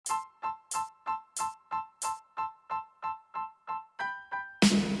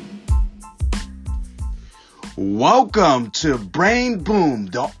Welcome to Brain Boom,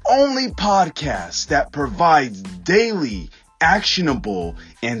 the only podcast that provides daily, actionable,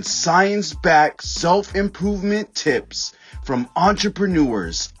 and science-backed self-improvement tips from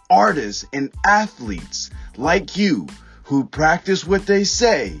entrepreneurs, artists, and athletes like you who practice what they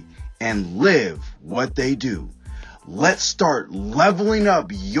say and live what they do. Let's start leveling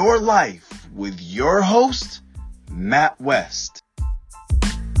up your life with your host, Matt West.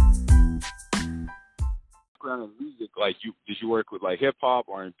 Background in music, did you work with hip hop,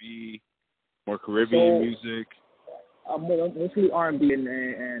 R&B, more Caribbean music? Mostly R&B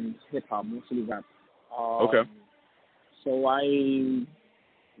and hip hop, mostly rap. Okay. So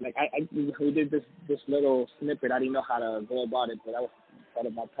we did this little snippet. I didn't know how to go about it, but that was part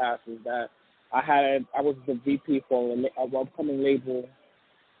of my past. Is that I was the VP for an upcoming label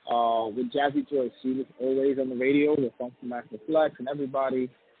with Jazzy Joyce. She was always on the radio with Funk Master Flex and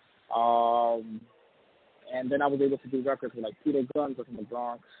everybody. And then I was able to do records with Peter Guns from the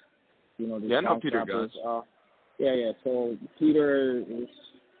Bronx. I know Peter rappers. Guns. So Peter is,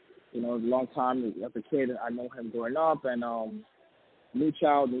 a long time as a kid. I know him growing up, and New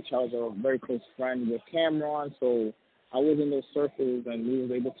Child is a very close friend with Cameron. So I was in those circles, and we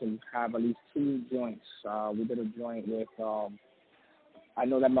was able to have at least 2 joints. We did a joint with. I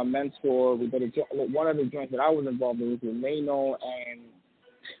know that my mentor. We did one of the joints that I was involved with Mano and.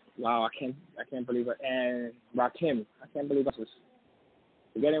 Wow, I can't believe it. And Rakim. I can't believe I was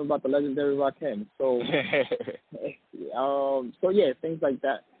forgetting about the legendary Rakim. So, things like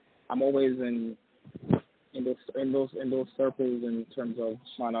that. I'm always in those circles in terms of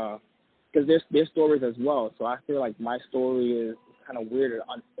trying to, because there's stories as well. So I feel like my story is kind of weird and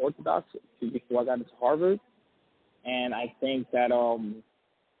unorthodox before I got into Harvard. And I think that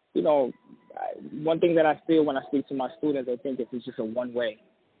one thing that I feel when I speak to my students, I think it's just a one way.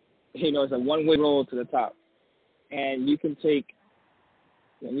 It's a one-way road to the top, and you can take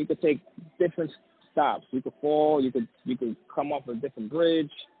different stops. You could fall, you could come off a different bridge,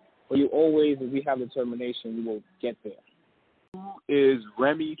 but you always, if you have determination, you will get there. Who is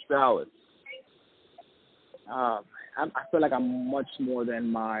Remy Salas? I feel like I'm much more than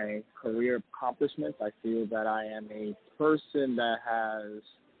my career accomplishments. I feel that I am a person that has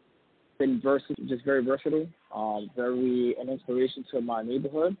been just very versatile, an inspiration to my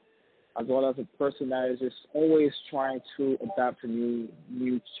neighborhood, as well as a person that is just always trying to adapt to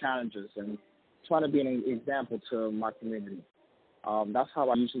new challenges and trying to be an example to my community. That's how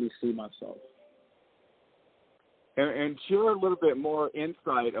I usually see myself. And share a little bit more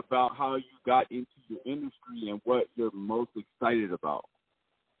insight about how you got into your industry and what you're most excited about.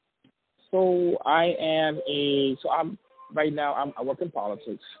 So I work in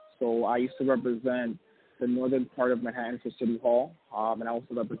politics. So I used to represent the northern part of Manhattan for City Hall, and I also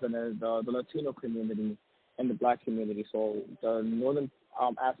represented the Latino community and the Black community. So the northern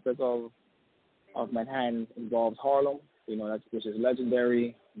aspect of Manhattan involves Harlem, which is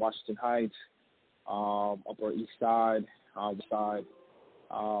legendary, Washington Heights, Upper East Side, West Side.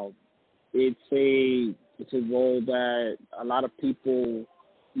 It's a role that a lot of people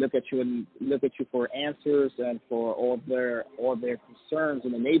look at you for answers and for all their concerns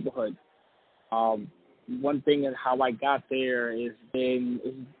in the neighborhood. One thing is how I got there it's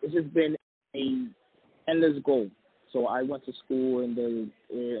just been a endless goal. So I went to school in the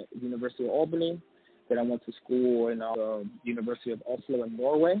University of Albany, then I went to school in the University of Oslo in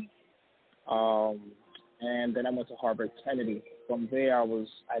Norway, and then I went to Harvard Kennedy. From there, I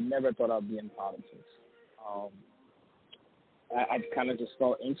never thought I'd be in politics. I kind of just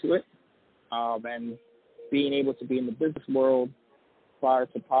fell into it, and being able to be in the business world prior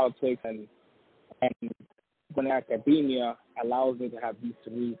to politics and when academia allows me to have these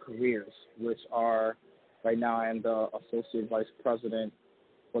 3 careers, which are right now I am the associate vice president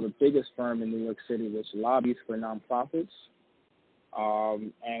for the biggest firm in New York City, which lobbies for nonprofits,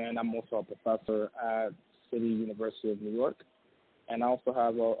 and I'm also a professor at City University of New York, and I also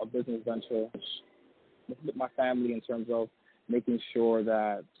have a business venture with my family in terms of making sure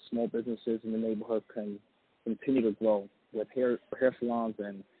that small businesses in the neighborhood can continue to grow with hair salons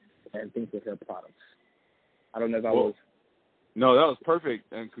and things with hair products. I don't know if was. No, that was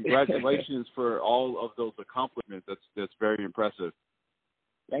perfect, and congratulations for all of those accomplishments. That's very impressive.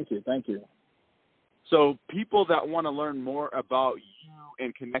 Thank you. So people that want to learn more about you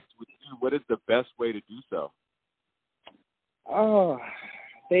and connect with you, what is the best way to do so? I'm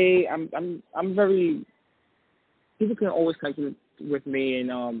very. People can always connect with me in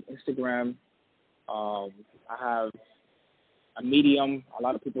Instagram. I have a Medium. A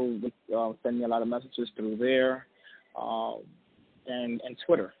lot of people send me a lot of messages through there, and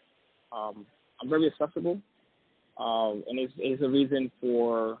Twitter. I'm very accessible. And it's a reason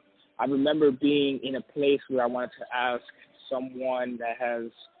for. I remember being in a place where I wanted to ask someone that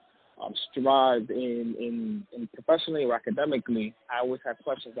has strived in professionally or academically. I always had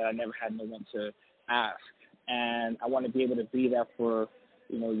questions that I never had no one to ask, and I want to be able to be that for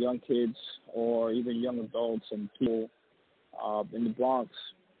young kids or even young adults and people in the Bronx,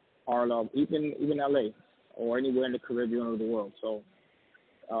 Harlem, even LA or anywhere in the Caribbean or the world. So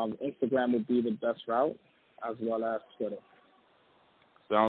Instagram would be the best route, as well as Twitter.